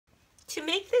to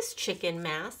make this chicken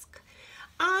mask,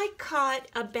 I cut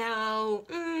about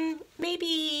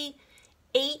maybe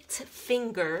 8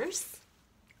 fingers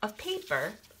of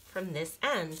paper from this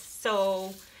end.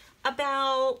 So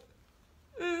about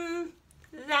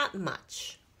that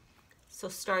much. So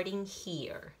starting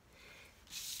here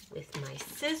with my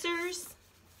scissors,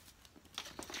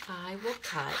 I will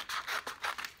cut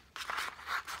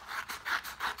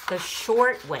the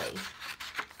short way.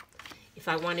 If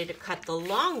I wanted to cut the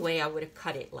long way, I would have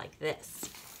cut it like this.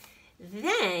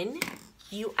 Then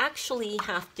you actually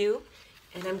have to,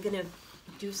 and I'm gonna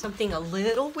do something a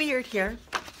little weird here.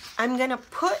 I'm gonna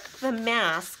put the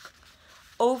mask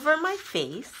over my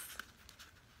face,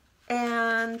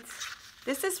 and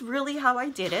this is really how I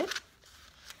did it.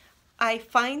 I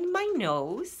find my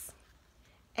nose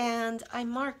and I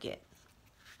mark it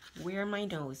where my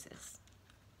nose is.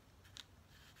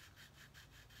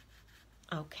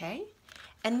 Okay,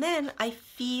 and then I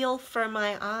feel for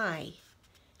my eye.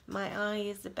 My eye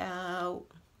is about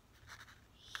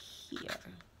here.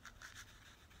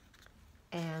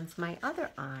 And my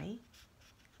other eye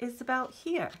is about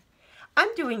here.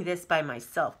 I'm doing this by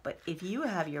myself, but if you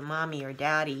have your mommy or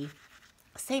daddy,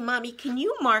 say, Mommy, can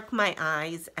you mark my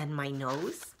eyes and my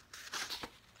nose?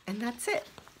 And that's it.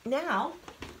 Now,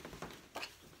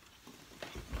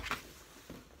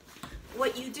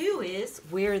 what you do is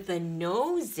where the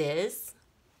nose is,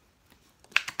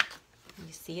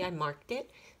 you see I marked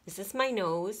it. This is my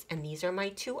nose and these are my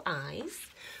 2 eyes.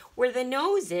 Where the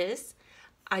nose is,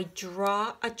 I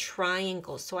draw a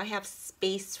triangle so I have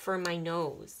space for my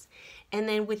nose. And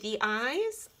then with the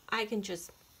eyes, I can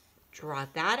just draw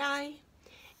that eye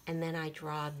and then I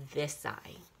draw this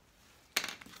eye.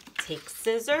 Take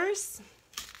scissors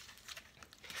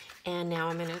and now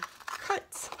I'm gonna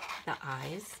cut the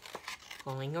eyes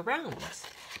going around.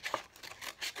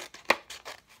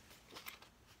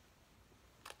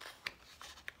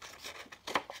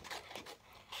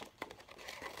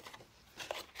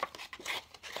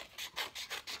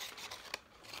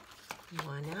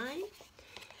 One eye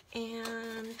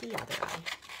and the other eye.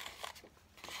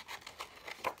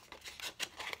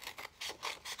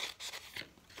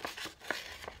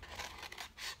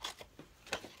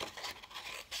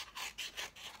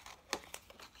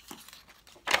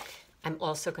 I'm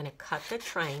also going to cut the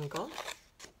triangle.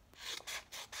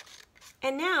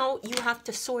 And now you have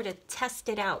to sort of test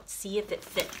it out, see if it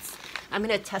fits. I'm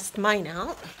going to test mine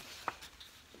out.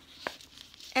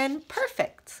 And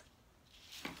perfect.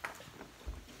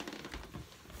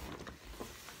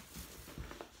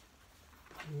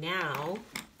 Now,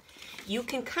 you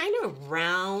can kind of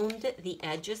round the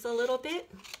edges a little bit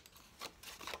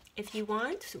if you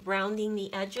want. Rounding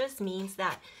the edges means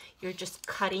that you're just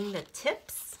cutting the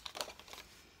tips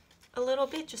a little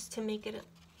bit just to make it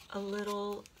a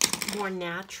little more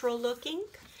natural looking.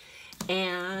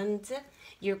 And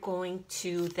you're going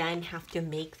to then have to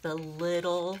make the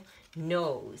little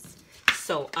nose.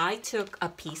 So I took a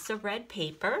piece of red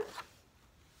paper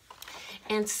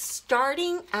and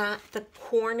starting at the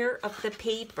corner of the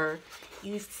paper,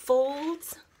 you fold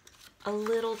a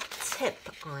little tip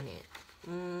on it,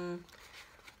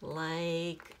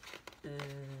 like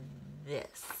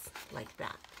this, like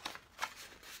that.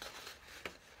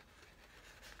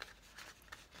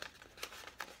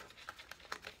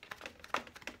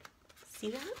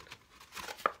 See that?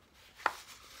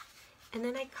 And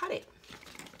then I cut it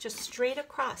just straight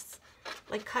across,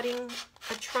 like cutting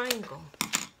a triangle.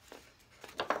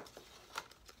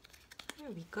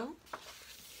 There we go.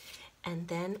 And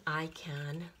then I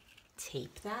can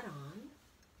tape that on.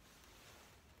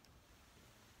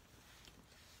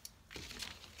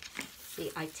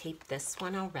 See, I taped this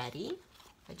one already.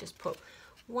 I just put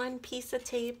one piece of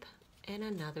tape and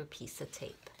another piece of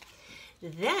tape.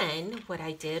 Then what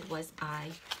I did was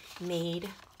I made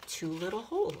 2 little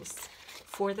holes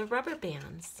for the rubber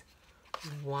bands.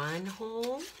 One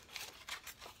hole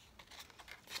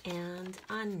and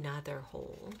another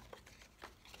hole.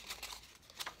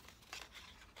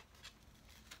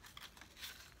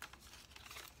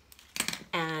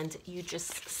 And you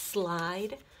just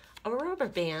slide a rubber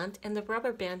band and the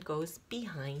rubber band goes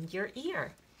behind your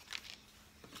ear.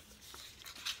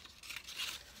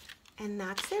 And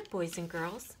that's it, boys and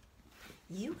girls.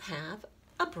 You have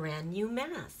a brand new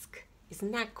mask.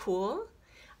 Isn't that cool?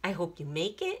 I hope you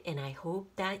make it and I hope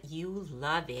that you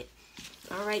love it.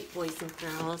 All right, boys and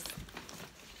girls.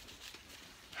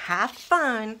 Have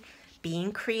fun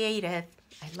being creative.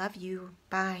 I love you.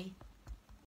 Bye.